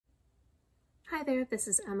Hi there, this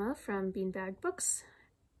is Emma from Beanbag Books.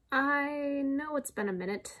 I know it's been a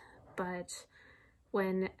minute, but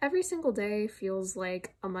when every single day feels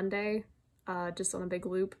like a Monday, just on a big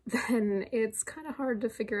loop, then it's kind of hard to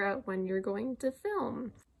figure out when you're going to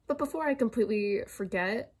film. But before I completely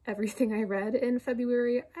forget everything I read in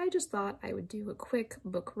February, I just thought I would do a quick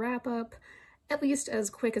book wrap-up, at least as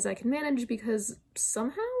quick as I can manage, because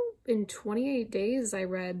somehow in 28 days I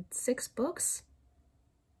read 6 books.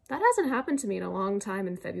 That hasn't happened to me in a long time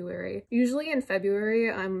in February. Usually in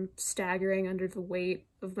February, I'm staggering under the weight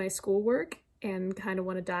of my schoolwork and kind of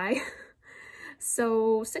want to die.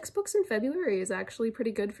 So 6 books in February is actually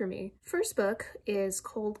pretty good for me. First book is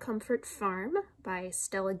Cold Comfort Farm by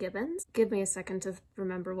Stella Gibbons. Give me a second to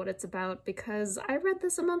remember what it's about because I read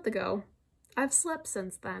this a month ago. I've slept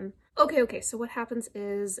since then. Okay, so what happens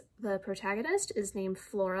is the protagonist is named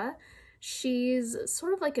Flora. She's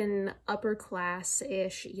sort of like an upper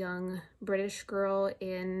class-ish young British girl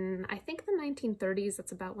in, I think, the 1930s.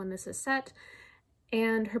 That's about when this is set.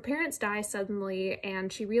 And her parents die suddenly,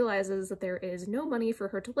 and she realizes that there is no money for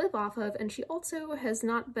her to live off of, and she also has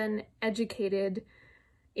not been educated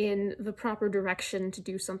in the proper direction to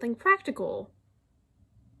do something practical.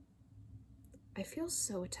 I feel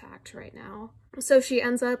so attacked right now. So she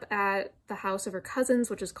ends up at the house of her cousins,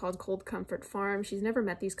 which is called Cold Comfort Farm. She's never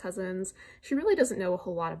met these cousins. She really doesn't know a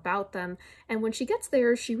whole lot about them. And when she gets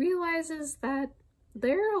there, she realizes that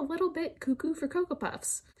they're a little bit cuckoo for Cocoa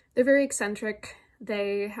Puffs. They're very eccentric.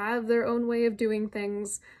 They have their own way of doing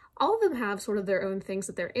things. All of them have sort of their own things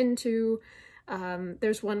that they're into.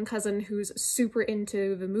 There's one cousin who's super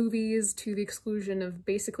into the movies to the exclusion of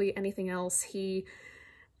basically anything else. He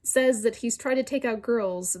says that he's tried to take out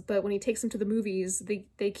girls, but when he takes them to the movies,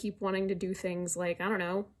 they keep wanting to do things like, I don't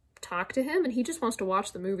know, talk to him, and he just wants to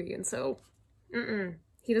watch the movie, and so,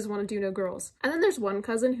 he doesn't want to do no girls. And then there's one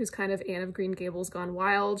cousin who's kind of Anne of Green Gables gone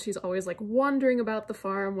wild. She's always like wandering about the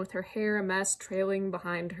farm with her hair a mess trailing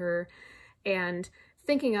behind her and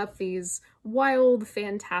thinking up these wild,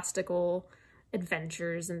 fantastical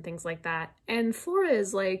adventures and things like that. And Flora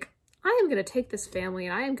is like, I am going to take this family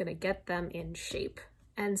and I am going to get them in shape.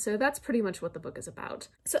 And so that's pretty much what the book is about.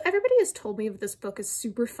 So everybody has told me that this book is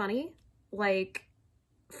super funny. Like,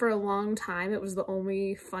 for a long time, it was the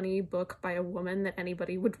only funny book by a woman that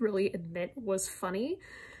anybody would really admit was funny.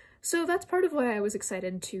 So that's part of why I was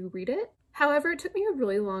excited to read it. However, it took me a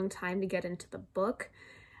really long time to get into the book,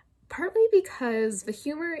 partly because the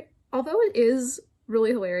humor, although it is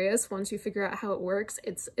really hilarious once you figure out how it works,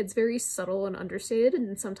 it's very subtle and understated,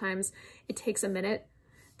 and sometimes it takes a minute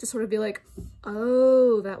to sort of be like,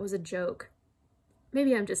 oh, that was a joke.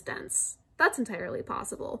 Maybe I'm just dense. That's entirely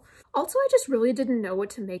possible. Also, I just really didn't know what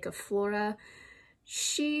to make of Flora.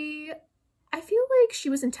 I feel like she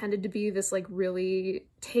was intended to be this like really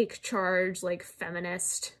take charge, like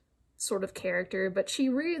feminist sort of character, but she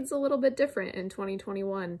reads a little bit different in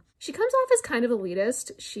 2021. She comes off as kind of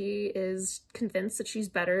elitist. She is convinced that she's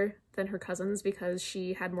better than her cousins because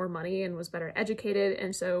she had more money and was better educated,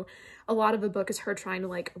 and so a lot of the book is her trying to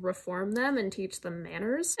like reform them and teach them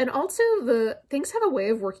manners. And also the things have a way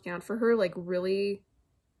of working out for her like really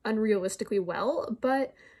unrealistically well,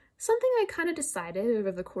 but something I kind of decided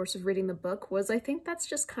over the course of reading the book was I think that's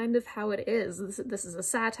just kind of how it is. This is a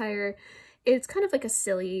satire. It's kind of like a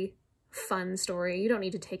silly, fun story. You don't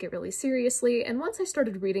need to take it really seriously. And once I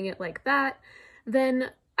started reading it like that,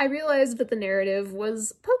 then I realized that the narrative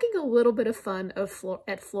was poking a little bit of fun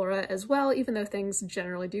at Flora as well, even though things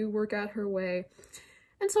generally do work out her way.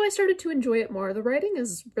 And so I started to enjoy it more. The writing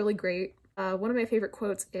is really great. One of my favorite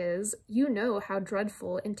quotes is, "You know how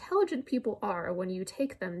dreadful intelligent people are when you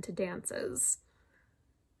take them to dances."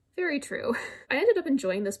 Very true. I ended up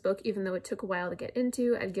enjoying this book even though it took a while to get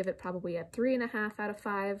into. I'd give it probably a 3.5 out of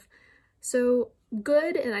 5. So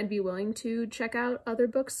good, and I'd be willing to check out other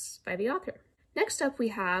books by the author. Next up we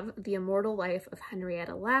have The Immortal Life of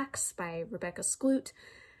Henrietta Lacks by Rebecca Skloot.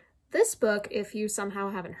 This book, if you somehow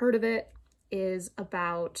haven't heard of it, is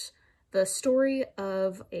about the story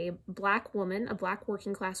of a Black woman, a Black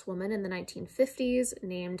working class woman in the 1950s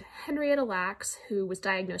named Henrietta Lacks, who was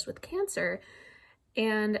diagnosed with cancer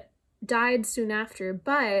and died soon after,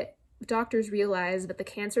 but doctors realized that the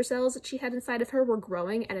cancer cells that she had inside of her were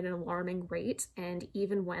growing at an alarming rate, and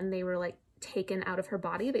even when they were like taken out of her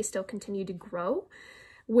body, they still continued to grow,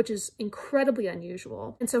 which is incredibly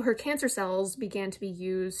unusual. And so her cancer cells began to be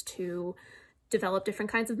used to develop different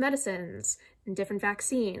kinds of medicines and different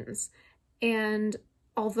vaccines. And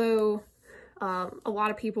although a lot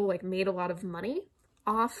of people like made a lot of money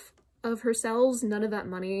off of her cells, none of that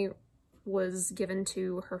money was given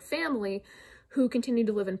to her family, who continued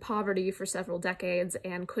to live in poverty for several decades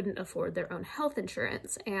and couldn't afford their own health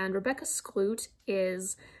insurance. And Rebecca Skloot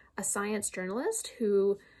is a science journalist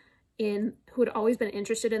who had always been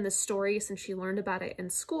interested in this story since she learned about it in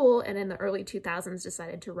school, and in the early 2000s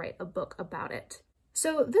decided to write a book about it.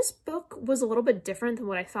 So this book was a little bit different than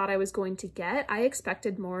what I thought I was going to get. I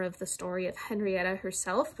expected more of the story of Henrietta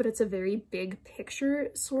herself, but it's a very big picture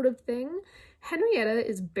sort of thing. Henrietta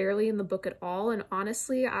is barely in the book at all, and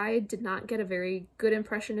honestly, I did not get a very good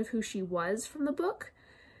impression of who she was from the book,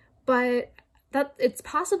 but it's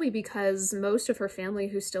possibly because most of her family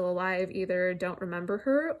who's still alive either don't remember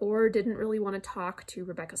her or didn't really want to talk to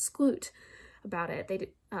Rebecca Skloot about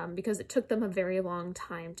it. Because it took them a very long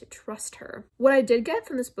time to trust her. What I did get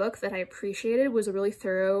from this book that I appreciated was a really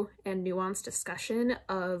thorough and nuanced discussion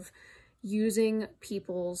of using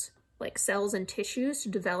people's like cells and tissues to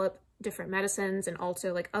develop different medicines and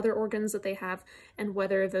also like other organs that they have, and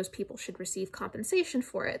whether those people should receive compensation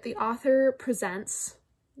for it. The author presents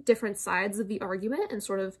different sides of the argument and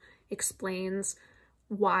sort of explains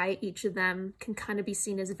why each of them can kind of be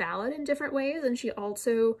seen as valid in different ways, and she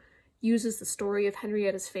also uses the story of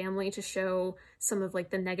Henrietta's family to show some of like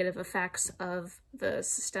the negative effects of the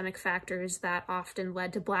systemic factors that often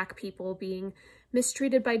led to Black people being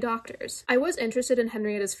mistreated by doctors. I was interested in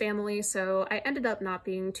Henrietta's family, so I ended up not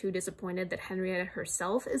being too disappointed that Henrietta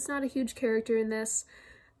herself is not a huge character in this.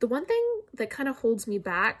 The one thing that kind of holds me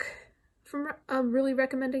back from really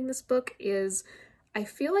recommending this book is I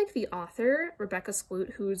feel like the author, Rebecca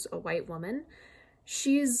Skloot, who's a white woman,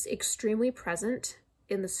 she's extremely present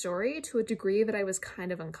in the story to a degree that I was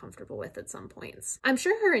kind of uncomfortable with at some points. I'm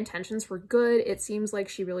sure her intentions were good. It seems like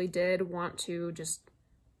she really did want to just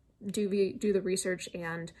do the research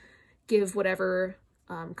and give whatever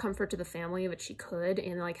comfort to the family that she could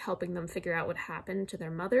in like helping them figure out what happened to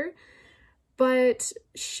their mother. But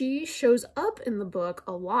she shows up in the book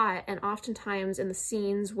a lot, and oftentimes in the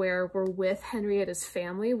scenes where we're with Henrietta's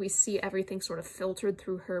family, we see everything sort of filtered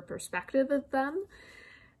through her perspective of them.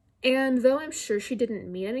 And though I'm sure she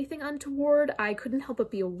didn't mean anything untoward, I couldn't help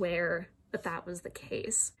but be aware that that was the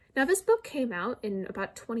case. Now, this book came out in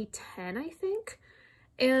about 2010, I think,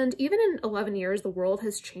 and even in 11 years, the world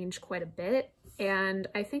has changed quite a bit. And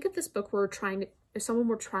I think if someone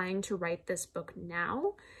were trying to write this book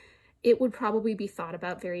now, it would probably be thought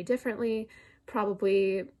about very differently.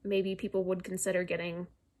 Probably, maybe people would consider getting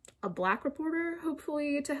a Black reporter,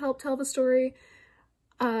 hopefully, to help tell the story.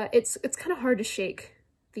 It's kind of hard to shake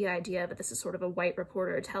the idea that this is sort of a white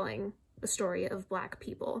reporter telling the story of Black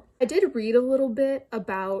people. I did read a little bit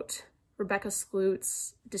about Rebecca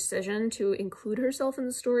Skloot's decision to include herself in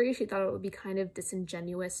the story. She thought it would be kind of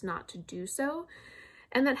disingenuous not to do so,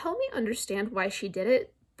 and that helped me understand why she did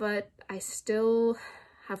it, but I still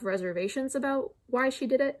have reservations about why she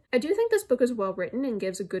did it. I do think this book is well written and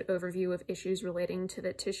gives a good overview of issues relating to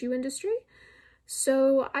the tissue industry,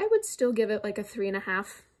 so I would still give it like a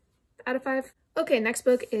 3.5 out of 5. Okay, next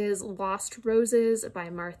book is Lost Roses by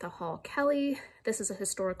Martha Hall Kelly. This is a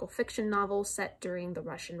historical fiction novel set during the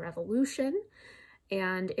Russian Revolution,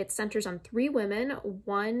 and it centers on 3 women.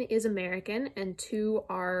 1 is American and 2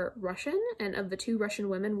 are Russian, and of the 2 Russian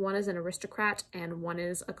women, 1 is an aristocrat and 1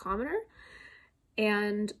 is a commoner.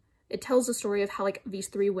 And it tells the story of how like these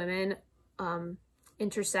 3 women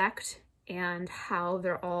intersect and how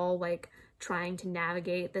they're all like trying to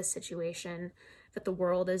navigate this situation that the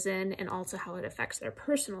world is in, and also how it affects their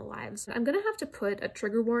personal lives. I'm gonna have to put a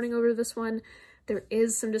trigger warning over this one. There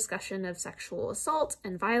is some discussion of sexual assault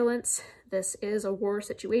and violence. This is a war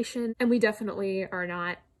situation, and we definitely are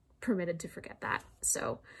not permitted to forget that.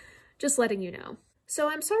 So just letting you know. So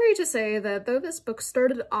I'm sorry to say that though this book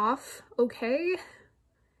started off okay,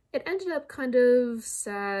 it ended up kind of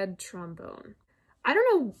sad trombone. I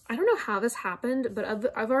don't know how this happened, but of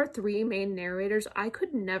our 3 main narrators, I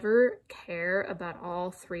could never care about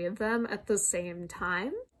all 3 of them at the same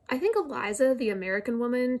time. I think Eliza, the American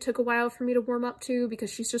woman, took a while for me to warm up to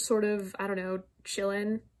because she's just sort of, I don't know,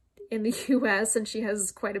 chilling in the US, and she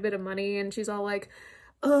has quite a bit of money, and she's all like,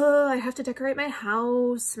 I have to decorate my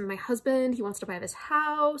house. My husband, he wants to buy this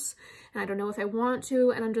house, and I don't know if I want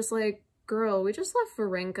to. And I'm just like, girl, we just left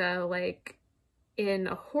Varenka, like, in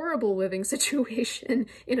a horrible living situation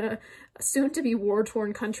in a soon-to-be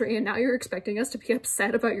war-torn country, and now you're expecting us to be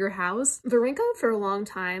upset about your house? Varenka, for a long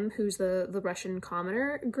time, who's the Russian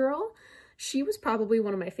commoner girl, she was probably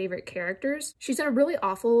one of my favorite characters. She's in a really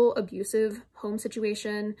awful, abusive home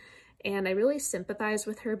situation, and I really sympathize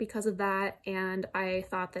with her because of that, and I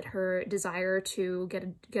thought that her desire to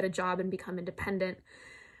get a job and become independent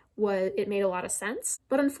it made a lot of sense.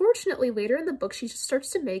 But unfortunately, later in the book, she just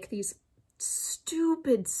starts to make these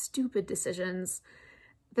stupid, stupid decisions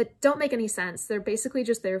that don't make any sense. They're basically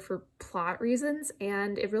just there for plot reasons,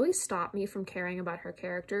 and it really stopped me from caring about her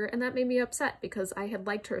character, and that made me upset because I had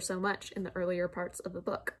liked her so much in the earlier parts of the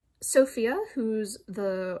book. Sophia, who's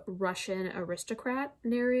the Russian aristocrat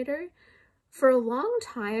narrator, for a long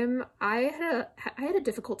time, I had a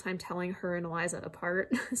difficult time telling her and Eliza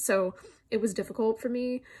apart, so it was difficult for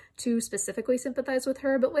me to specifically sympathize with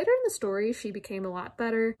her, but later in the story, she became a lot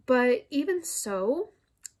better. But even so,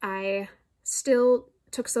 I still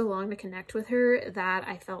took so long to connect with her that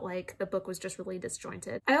I felt like the book was just really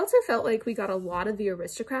disjointed. I also felt like we got a lot of the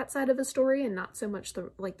aristocrat side of the story and not so much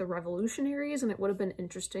the revolutionaries, and it would have been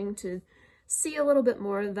interesting to see a little bit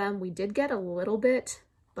more of them. We did get a little bit,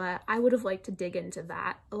 but I would have liked to dig into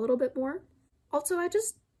that a little bit more. Also, I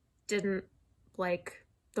just didn't like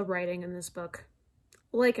the writing in this book,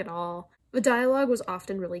 like at all. The dialogue was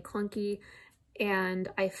often really clunky, and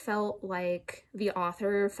I felt like the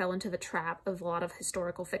author fell into the trap of a lot of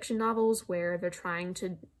historical fiction novels where they're trying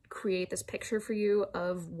to create this picture for you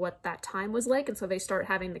of what that time was like, and so they start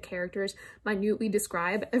having the characters minutely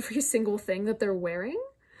describe every single thing that they're wearing,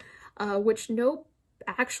 which no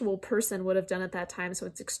actual person would have done at that time. So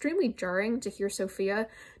it's extremely jarring to hear Sophia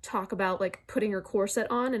talk about like putting her corset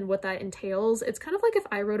on and what that entails. It's kind of like if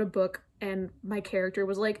I wrote a book and my character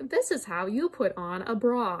was like, this is how you put on a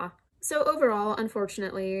bra. So overall,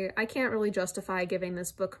 unfortunately, I can't really justify giving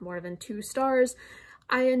this book more than 2 stars.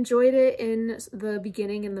 I enjoyed it in the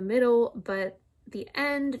beginning and the middle, but the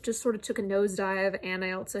end just sort of took a nosedive, and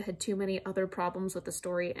I also had too many other problems with the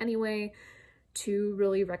story anyway to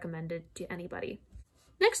really recommend it to anybody.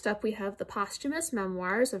 Next up, we have the posthumous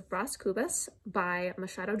memoirs of Bras Cubas by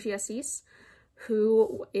Machado de Assis,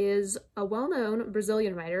 who is a well-known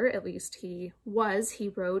Brazilian writer, at least he was. He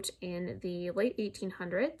wrote in the late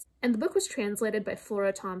 1800s, and the book was translated by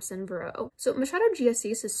Flora Thomson-Vereaux. So Machado de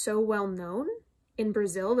Assis is so well-known in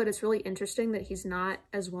Brazil that it's really interesting that he's not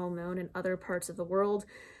as well-known in other parts of the world.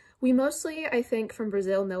 We mostly, I think, from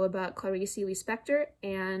Brazil know about Clarice Lispector,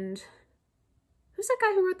 and who's that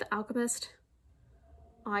guy who wrote The Alchemist?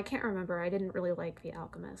 Oh, I can't remember. I didn't really like The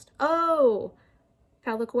Alchemist. Oh,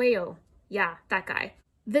 Paulo Coelho. Yeah, that guy.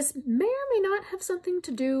 This may or may not have something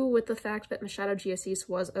to do with the fact that Machado de Assis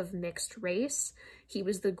was of mixed race. He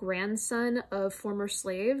was the grandson of former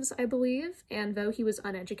slaves, I believe, and though he was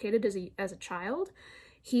uneducated as a child,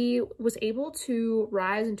 he was able to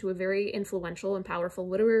rise into a very influential and powerful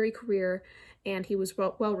literary career, and he was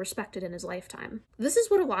well respected in his lifetime. This is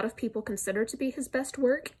what a lot of people consider to be his best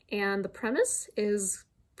work, and the premise is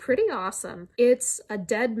pretty awesome. It's a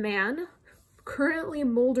dead man currently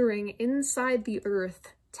moldering inside the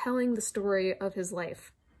earth, telling the story of his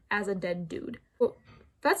life as a dead dude. Well,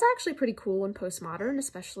 that's actually pretty cool and postmodern,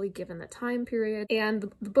 especially given the time period.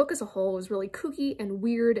 And the book as a whole is really kooky and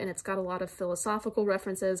weird, and it's got a lot of philosophical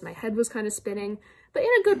references. My head was kind of spinning, but in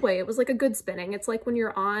a good way. It was like a good spinning. It's like when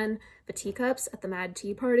you're on the teacups at the Mad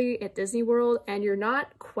Tea Party at Disney World, and you're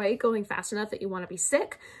not quite going fast enough that you want to be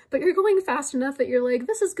sick, but you're going fast enough that you're like,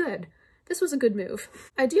 this is good. This was a good move.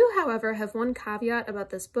 I do, however, have one caveat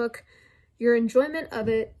about this book. Your enjoyment of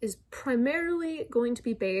it is primarily going to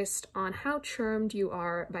be based on how charmed you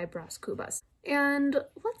are by Bras Cubas. And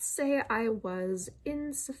let's say I was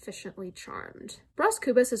insufficiently charmed. Bras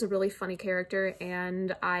Cubas is a really funny character,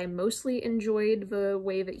 and I mostly enjoyed the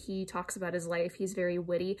way that he talks about his life. He's very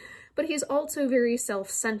witty, but he's also very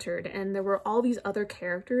self-centered, and there were all these other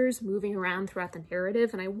characters moving around throughout the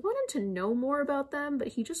narrative, and I wanted to know more about them, but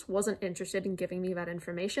he just wasn't interested in giving me that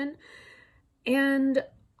information. And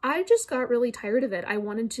I just got really tired of it. I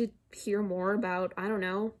wanted to hear more about, I don't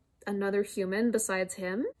know, another human besides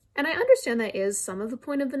him. And I understand that is some of the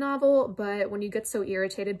point of the novel, but when you get so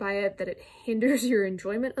irritated by it that it hinders your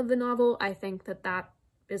enjoyment of the novel, I think that that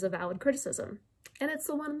is a valid criticism. And it's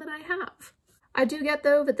the one that I have. I do get,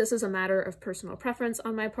 though, that this is a matter of personal preference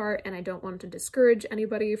on my part, and I don't want to discourage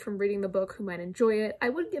anybody from reading the book who might enjoy it. I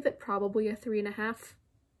would give it probably a 3.5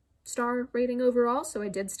 star rating overall, so I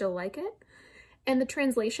did still like it. And the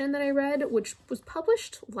translation that I read, which was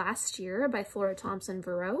published last year by Flora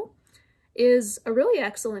Thomson-Vereaux, is a really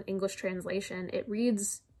excellent English translation. It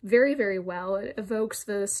reads very, very well. It evokes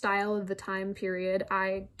the style of the time period.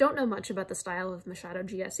 I don't know much about the style of Machado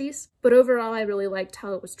de Assis, but overall I really liked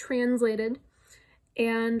how it was translated.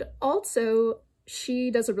 And also, she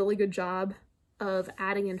does a really good job of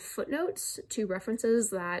adding in footnotes to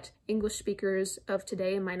references that English speakers of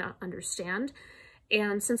today might not understand.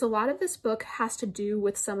 And since a lot of this book has to do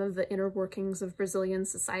with some of the inner workings of Brazilian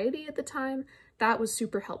society at the time, that was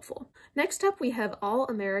super helpful. Next up, we have All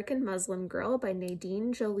American Muslim Girl by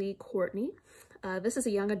Nadine, Jolie, Courtney. This is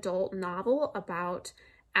a young adult novel about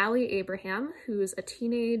Ali Abraham, who's a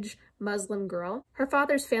teenage Muslim girl. Her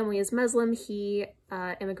father's family is Muslim. He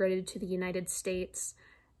immigrated to the United States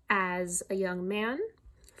as a young man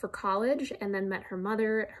for college and then met her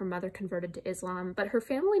mother. Her mother converted to Islam, but her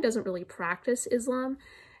family doesn't really practice Islam.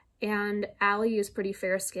 And Ali is pretty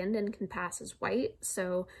fair-skinned and can pass as white,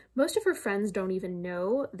 so most of her friends don't even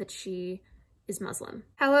know that she is Muslim.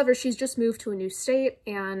 However, she's just moved to a new state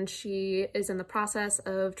and she is in the process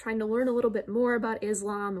of trying to learn a little bit more about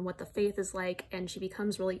Islam and what the faith is like, and she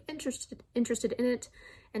becomes really interested in it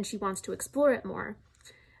and she wants to explore it more.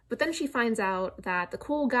 But then she finds out that the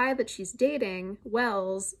cool guy that she's dating,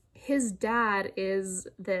 Wells, his dad is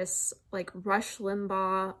this like Rush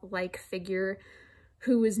Limbaugh-like figure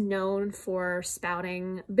who is known for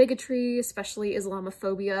spouting bigotry, especially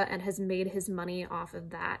Islamophobia, and has made his money off of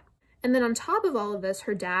that. And then on top of all of this,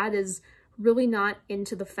 her dad is really not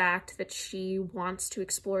into the fact that she wants to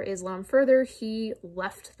explore Islam further. He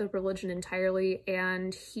left the religion entirely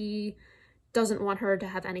and he doesn't want her to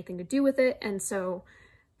have anything to do with it, and so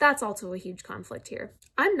that's also a huge conflict here.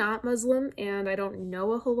 I'm not Muslim and I don't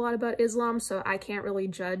know a whole lot about Islam, so I can't really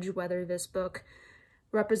judge whether this book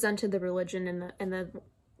represented the religion and the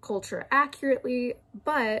culture accurately,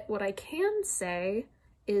 but what I can say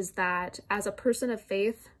is that as a person of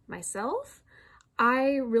faith myself,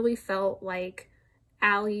 I really felt like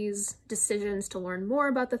Ali's decisions to learn more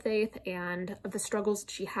about the faith and the struggles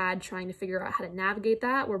that she had trying to figure out how to navigate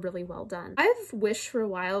that were really well done. I've wished for a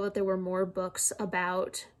while that there were more books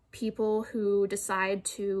about people who decide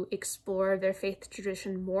to explore their faith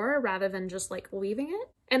tradition more rather than just like leaving it.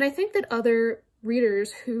 And I think that other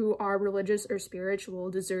readers who are religious or spiritual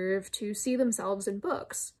deserve to see themselves in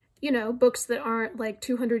books. You know, books that aren't like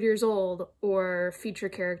 200 years old or feature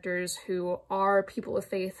characters who are people of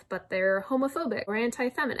faith, but they're homophobic or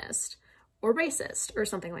anti-feminist or racist or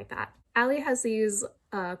something like that. Ali has these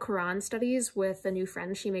Quran studies with a new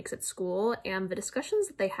friend she makes at school, and the discussions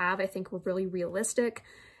that they have I think were really realistic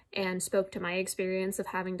and spoke to my experience of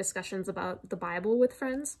having discussions about the Bible with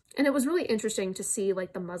friends. And it was really interesting to see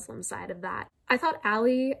like the Muslim side of that. I thought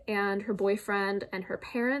Ali and her boyfriend and her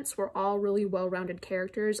parents were all really well-rounded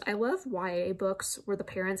characters. I love YA books where the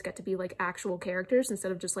parents get to be like actual characters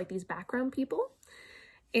instead of just like these background people.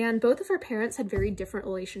 And both of her parents had very different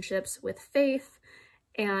relationships with faith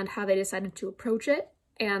and how they decided to approach it.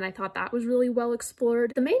 And I thought that was really well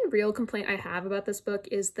explored. The main real complaint I have about this book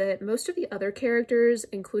is that most of the other characters,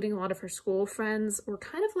 including a lot of her school friends, were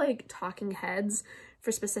kind of like talking heads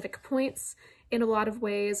for specific points in a lot of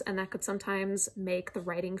ways, and that could sometimes make the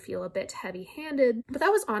writing feel a bit heavy-handed. But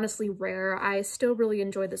that was honestly rare. I still really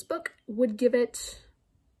enjoyed this book. Would give it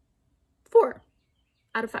 4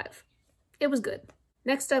 out of 5. It was good.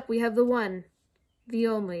 Next up, we have the one, the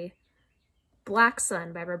only, Black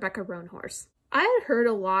Sun by Rebecca Roanhorse. I had heard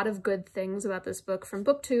a lot of good things about this book from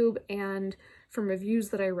BookTube and from reviews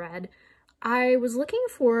that I read. I was looking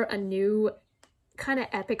for a new kind of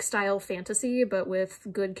epic style fantasy, but with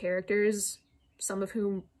good characters, some of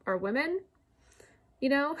whom are women, you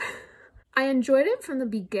know? I enjoyed it from the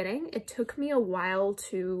beginning. It took me a while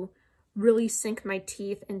to really sink my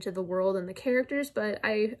teeth into the world and the characters, but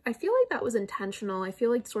I feel like that was intentional. I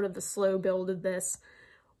feel like sort of the slow build of this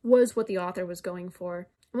was what the author was going for.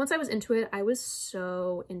 And once I was into it, I was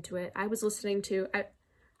so into it. I was listening to,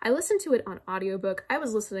 I listened to it on audiobook. I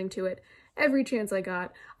was listening to it every chance I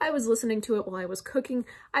got. I was listening to it while I was cooking.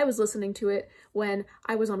 I was listening to it when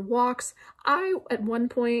I was on walks. I, at one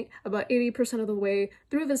point, about 80% of the way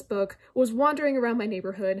through this book, was wandering around my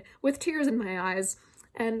neighborhood with tears in my eyes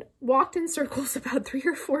and walked in circles about 3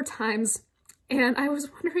 or 4 times. And I was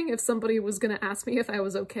wondering if somebody was gonna ask me if I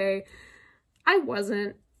was okay. I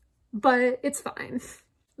wasn't, but it's fine.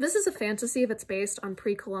 This is a fantasy that's based on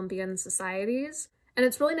pre-Columbian societies, and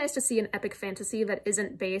it's really nice to see an epic fantasy that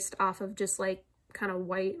isn't based off of just like kind of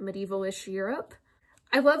white medieval-ish Europe.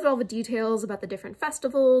 I loved all the details about the different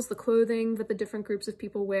festivals, the clothing that the different groups of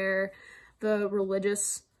people wear, the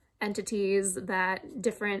religious entities that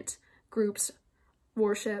different groups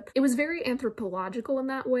worship. It was very anthropological in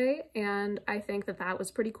that way, and I think that that was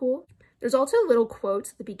pretty cool. There's also little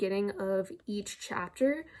quotes at the beginning of each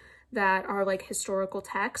chapter that are like historical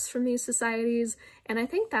texts from these societies, and I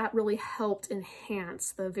think that really helped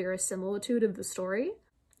enhance the verisimilitude of the story.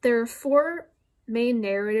 There are 4 main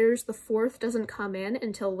narrators. The 4th doesn't come in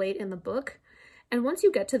until late in the book, and once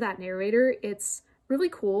you get to that narrator, it's really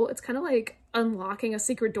cool. It's kind of like unlocking a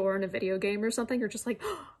secret door in a video game or something. You're just like,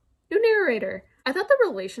 oh, new narrator. I thought the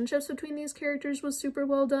relationships between these characters was super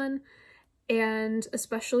well done, and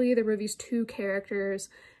especially there were these 2 characters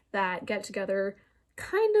that get together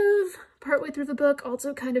kind of partway through the book,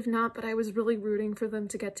 also kind of not, but I was really rooting for them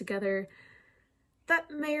to get together.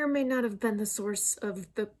 That may or may not have been the source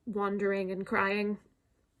of the wandering and crying,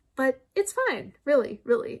 but it's fine. Really,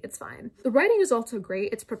 it's fine. The writing is also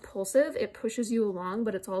great. It's propulsive, it pushes you along,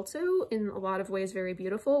 but it's also in a lot of ways very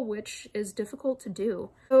beautiful, which is difficult to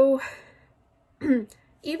do. So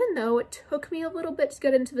even though it took me a little bit to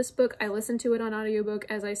get into this book, I listened to it on audiobook,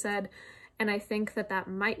 as I said, and I think that that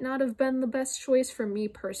might not have been the best choice for me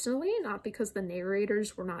personally, not because the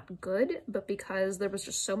narrators were not good, but because there was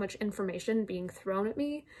just so much information being thrown at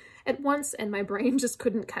me at once and my brain just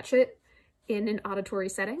couldn't catch it in an auditory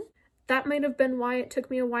setting. That might have been why it took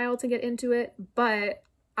me a while to get into it, but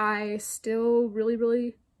I still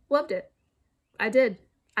really loved it. I did.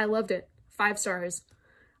 I loved it. 5 stars.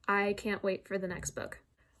 I can't wait for the next book.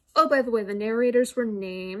 Oh, by the way, the narrators were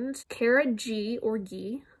named Cara G or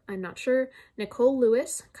Gee, I'm not sure, Nicole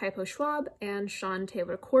Lewis, Kaipo Schwab, and Shaun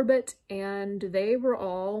Taylor-Corbett, and they were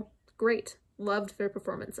all great. Loved their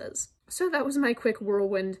performances. So that was my quick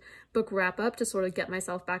whirlwind book wrap-up to sort of get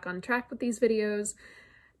myself back on track with these videos.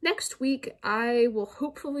 Next week, I will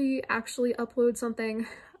hopefully actually upload something.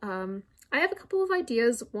 I have a couple of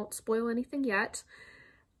ideas, won't spoil anything yet,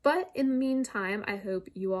 but in the meantime, I hope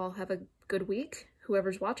you all have a good week,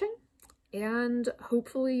 whoever's watching, and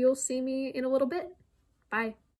hopefully you'll see me in a little bit. Bye.